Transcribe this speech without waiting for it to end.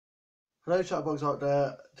Hello chatbox out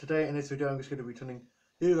there. Today in this video I'm just going to be telling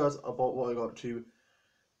you guys about what I got to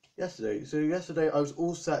yesterday. So yesterday I was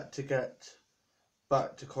all set to get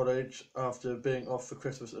back to college after being off for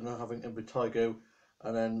Christmas and then having impetigo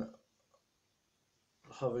and then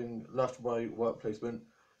having left my work placement.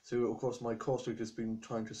 So of course my course leader has been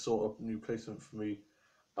trying to sort up a new placement for me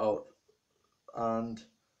out, and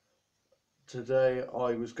today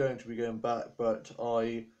I was going to be going back, but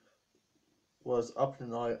I was up in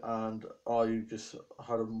the night and I just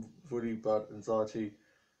had a really bad anxiety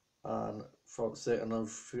and felt sick, and I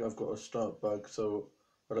think I've got a stomach bug, so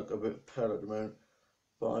I look a bit pale at the moment.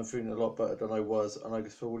 But I'm feeling a lot better than I was, and I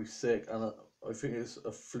just feel really sick, and I think it's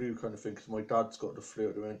a flu kind of thing because my dad's got the flu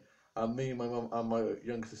at the moment, and me, my mum, and my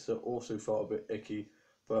younger sister also felt a bit icky.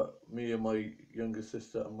 But me and my younger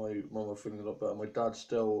sister and my mum are feeling a lot better. My dad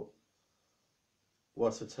still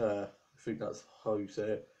was a tear. I think that's how you say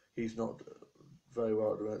it. He's not very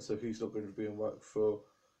well at the moment, so he's not going to be in work for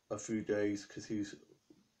a few days because he's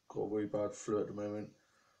got a really bad flu at the moment.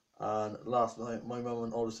 And last night, my mum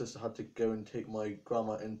and older sister had to go and take my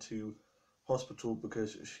grandma into hospital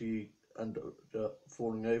because she ended up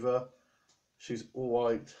falling over. She's all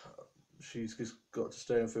right. She's just got to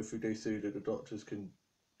stay in for a few days so that the doctors can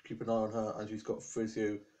keep an eye on her, and she's got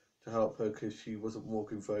physio to help her because she wasn't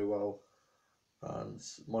walking very well. And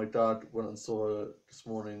my dad went and saw her this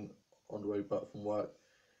morning on the way back from work.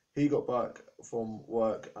 He got back from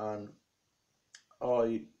work, and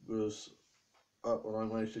I was up and I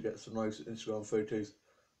managed to get some nice Instagram photos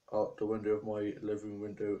out the window of my living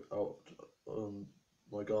window out on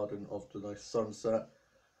my garden of the nice sunset.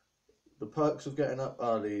 The perks of getting up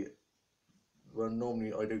early when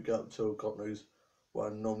normally I don't get up till God knows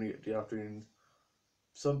when, normally at the afternoon.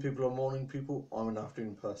 Some people are morning people, I'm an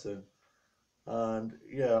afternoon person. And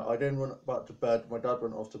yeah, I then went back to bed. My dad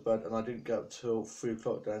went off to bed, and I didn't get up till 3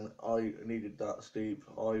 o'clock. Then I needed that sleep.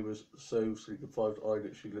 I was so sleep deprived. I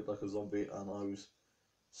literally looked like a zombie, and I was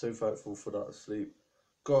so thankful for that sleep.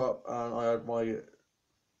 Got up and I had my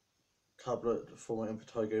tablet for my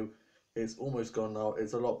impetigo. It's almost gone now.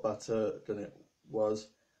 It's a lot better than it was.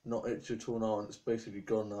 Not itchy at all now, and it's basically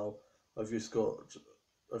gone now. I've just got,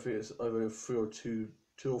 I think it's either two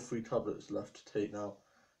or three tablets left to take now.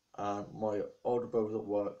 And my older brother's at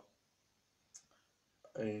work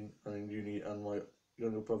in uni, and my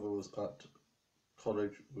younger brother was at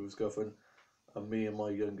college with his girlfriend, and me and my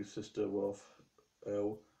younger sister were off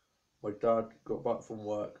ill. My dad got back from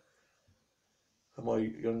work, and my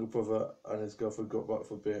younger brother and his girlfriend got back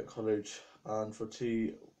from being at college. And for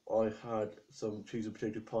tea, I had some cheese and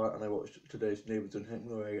potato pie, and I watched today's Neighbours in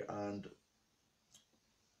Hickory, and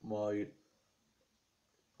my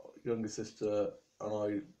younger sister and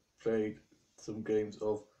I played some games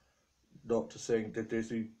of not to sing the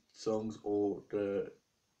Disney songs or the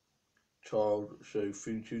child show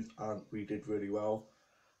theme tunes, and we did really well.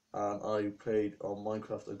 And I played on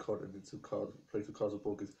Minecraft and COD and did some cards, played some cards and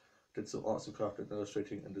board games, did some arts and crafting,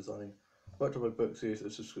 illustrating and designing. Worked on my book series,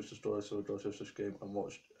 a subscription story, so a Dorchester game, and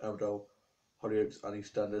watched Emmerdale, Hollyoaks and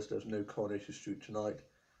EastEnders. There's no Coronation Street tonight.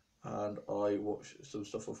 And I watched some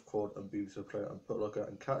stuff off Quad and BBC Player and Putlocker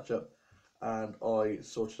and Catch Up. And I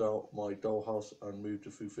sorted out my dollhouse and moved a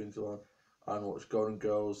few things around and watched Golden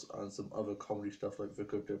Girls and some other comedy stuff like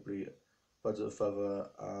Vicar of Dibley, Birds of a Feather,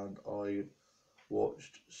 and I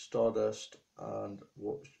watched Stardust and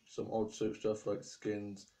watched some old soap stuff like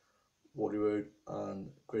Skins, Wally Road, and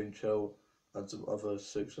Green Chill, and some other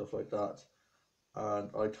soap stuff like that. And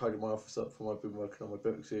I tidied my office up from I've been working on my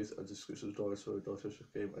book series and descriptions of stories for a Dorchester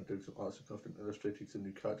game and doing some arts and crafting, illustrating some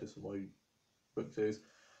new characters for my book series.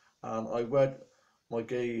 And I read my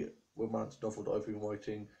gay romance novel that I've been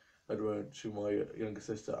writing to my younger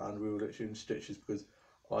sister, and we were literally in stitches because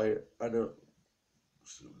I ended up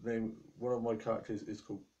name one of my characters is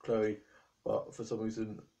called Chloe, but for some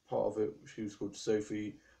reason part of it she was called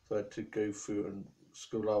Sophie, so I had to go through and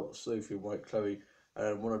scribble out Sophie and write Chloe.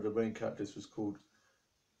 And one of the main characters was called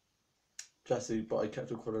Jesse, but I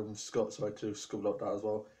kept on calling him Scott, so I had to scribble out that as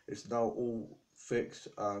well. It's now all fixed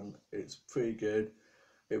and it's pretty good.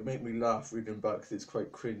 It made me laugh reading back because it's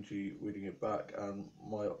quite cringy reading it back. And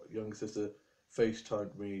my younger sister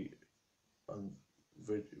FaceTimed me and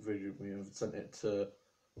videoed me and sent it to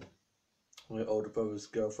my older brother's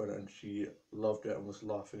girlfriend, and she loved it and was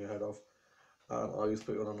laughing her head off. And I was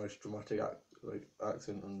putting on a nice dramatic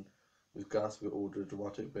accent and was gasping at all the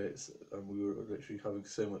dramatic bits, and we were literally having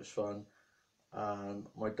so much fun. And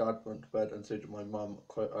my dad went to bed, and so did my mum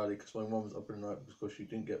quite early because my mum was up in the night because she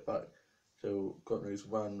didn't get back till God knows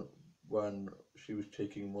when she was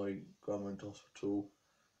taking my grandma into hospital,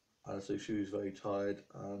 and so she was very tired,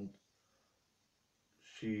 and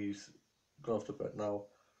she's gone off to bed now,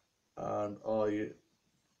 and I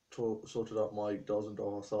sorted out my dolls and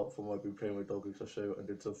dollhouse art from I've been playing with Dog Weeks show and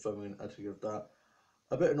did some filming and editing of that.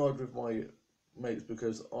 A bit annoyed with my mates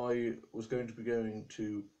because I was going to be going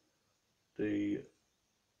to the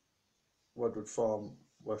Redwood Farm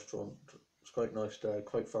restaurant. It's quite nice there,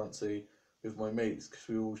 quite fancy, with my mates because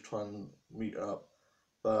we always try and meet up.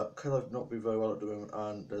 But because I've not been very well at the moment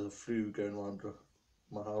and there's a flu going around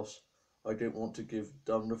my house, I didn't want to give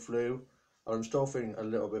them the flu. And I'm still feeling a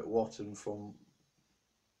little bit rotten from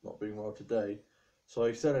not being well today. So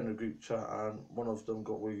I said in a group chat, and one of them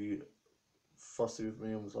got really fussy with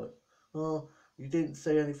me and was like, "Oh, you didn't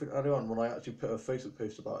say anything earlier on," when I actually put a Facebook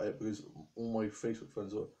post about it because all my Facebook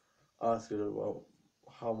friends were asking about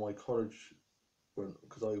how my college went,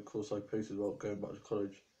 because of course I posted about going back to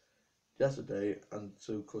college yesterday, and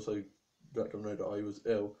so of course I let them know that I was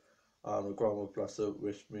ill, and my grandma, bless her,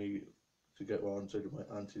 wished me to get well, and so did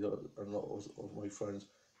my auntie and a lot of my friends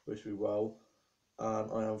wished me well,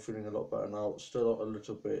 and I am feeling a lot better now. Still a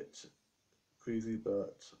little bit queasy,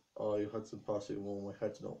 but I had some paracetamol, my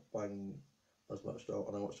head's not banging as much now,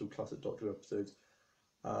 and I watched some classic Doctor Who episodes,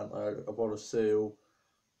 and I had a bowl of cereal,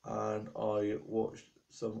 and I watched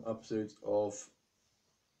some episodes of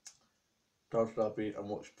Downton Abbey and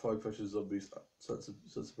watched Pride vs Zombies,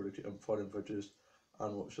 Sensibility and Pride and Prejudice,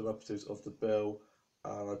 and watched some episodes of The Bill,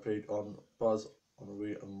 and I played on Buzz on the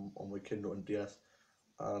Wii and on my Kindle and DS,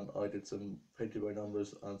 and I did some painting by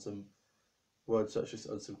numbers and some word searches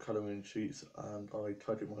and some colouring sheets, and I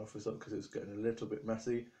tidied my office up because it was getting a little bit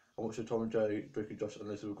messy. I watched the Tom and Jerry, Drake and Josh and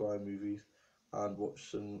Lizzie McGuire movies, and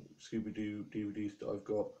watched some Scooby-Doo DVDs that I've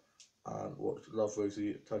got, and watched Love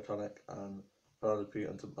Rosie, Titanic, and Penelope,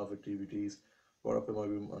 and some other DVDs. Went up in my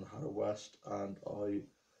room and had a rest, and I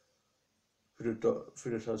threw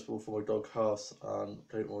the tennis ball for my dog House and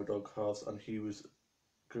played with my dog House, and he was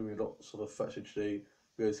giving me lots of affection today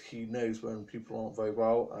because he knows when people aren't very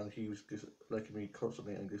well, and he was just liking me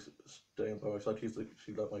constantly and just staying by my side. He's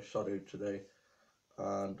literally like my shadow today,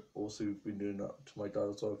 and also been doing that to my dad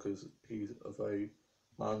as well because he's a very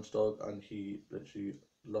man's dog and he literally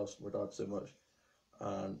loves my dad so much,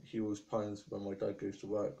 and he always pines when my dad goes to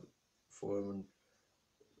work for him and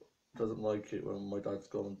doesn't like it when my dad's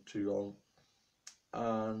gone too long.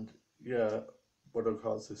 And yeah, my dog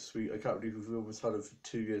Heart's is sweet. I can't believe we've almost had him for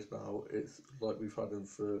 2 years now. It's like we've had him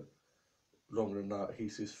for longer than that.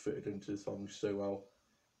 He's just fitted into his family so well.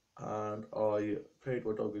 And I played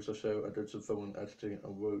my dog as a show. I did some filming and editing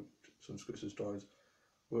and wrote some scripts and drawings.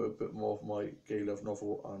 Wrote a bit more of my gay love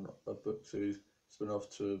novel and a book series spin off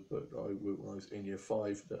to a book that I wrote when I was in year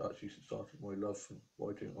 5 that actually started my love for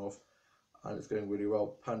writing off. And it's going really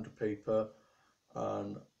well. Pen to paper.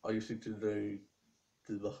 And I used to do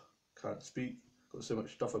the can't speak. Got so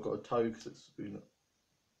much stuff I've got to tell you because it's been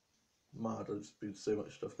mad. There's been so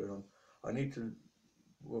much stuff going on. I need to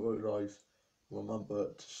realise,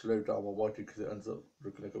 remember to slow down my writing because it ends up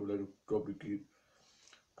looking like a load of gobbledygook.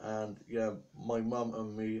 And yeah, my mum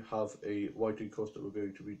and me have a writing course that we're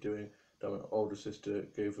going to be doing that my older sister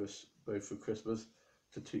gave us both for Christmas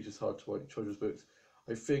to teach us how to write children's books.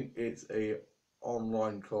 I think it's a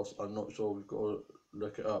online course. I'm not sure. We've got to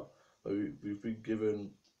look it up. But we've been given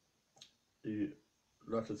the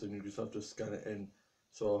letters and you just have to scan it in.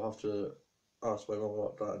 So I'll have to ask my mum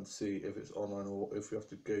about that and see if it's online or if we have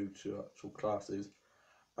to go to actual classes.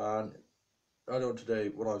 And earlier on today,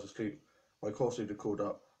 when I was asleep, my course leader called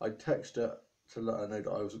up. I texted her to let her know that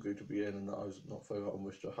I wasn't going to be in and that I was not very well and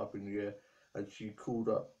wished her a happy new year. And she called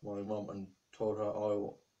up my mum and told her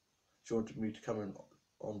she wanted me to come in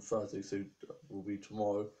on Thursday, so it will be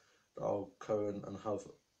tomorrow. I'll go in and have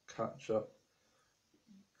catch up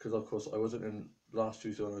because of course I wasn't in last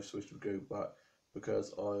Tuesday when I was supposed to go back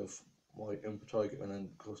because of my impetigo, and then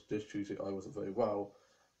of course this Tuesday I wasn't very well,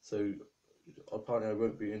 so apparently I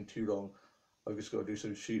won't be in too long. I've just got to do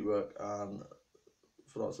some sheet work and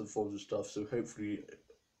fill out some forms and stuff, so hopefully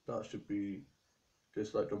that should be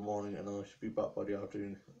just like the morning and I should be back by the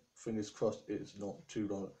afternoon. Fingers crossed it's not too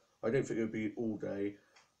long. I don't think it'll be all day.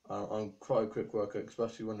 I'm quite a quick worker,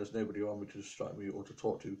 especially when there's nobody around me to distract me or to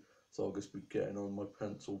talk to. So I'll just be getting on my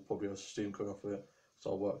pencil, probably have steam coming off of it. So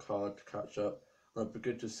I'll work hard to catch up. And it'd be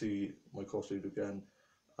good to see my course leader again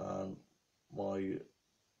and my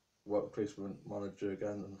work placement manager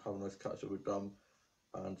again and have a nice catch up with them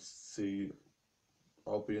and see.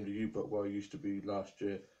 I'll be in the U-Book where I used to be last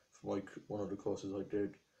year for one of the courses I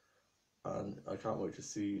did, and I can't wait to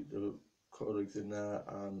see the colleagues in there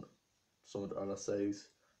and some of the LSAs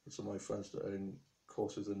and some of my friends that are in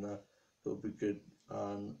courses in there. It'll be good.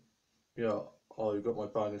 And yeah, I got my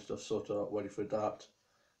bag and stuff sorted out, ready for that.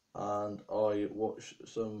 And I watched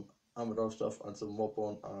some Amador stuff and some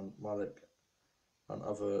Wobborn and Malik and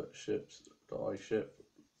other ships that I ship,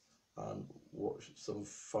 and watch some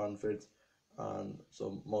fan vids and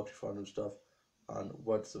some multi-fandom stuff, and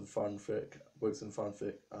read some fanfic,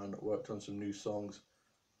 and worked on some new songs.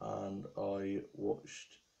 And I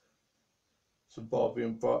watched some Barbie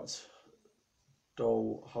and Bratz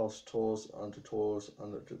doll house tours and tutorials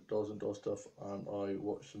and looked at dolls and doll stuff, and I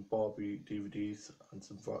watched some Barbie DVDs and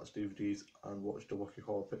some Bratz DVDs, and watched the Rocky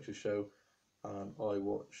Horror Picture Show, and I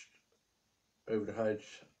watched Over the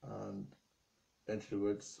Hedge and Into the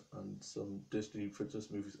Woods and some Disney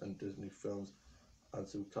princess movies and Disney films, and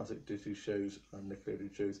some classic Disney shows and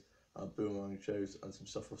Nickelodeon shows and Boomerang shows, and some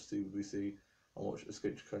stuff off CBBC. I watched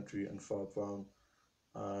Escape to Country and Far Brown,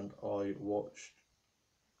 and I watched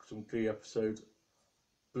some Glee episodes.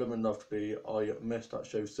 Blooming loved Glee. I missed that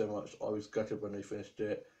show so much. I was gutted when they finished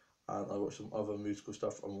it, and I watched some other musical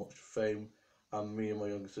stuff. I watched Fame, and me and my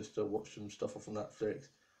younger sister watched some stuff off of Netflix,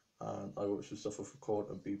 and I watched some stuff off Record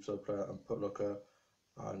and B-Side Player and Putlocker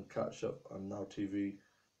and Catch Up and Now TV,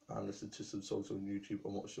 and listened to some songs on YouTube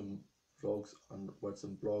and watched some vlogs and read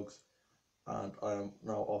some blogs. And I am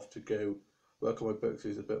now off to go work on my book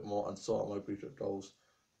series a bit more and sort out my Bridget dolls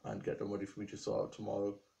and get them ready for me to sort out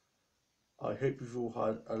tomorrow. I hope you've all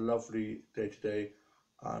had a lovely day today,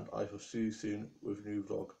 and I shall see you soon with a new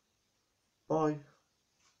vlog. Bye.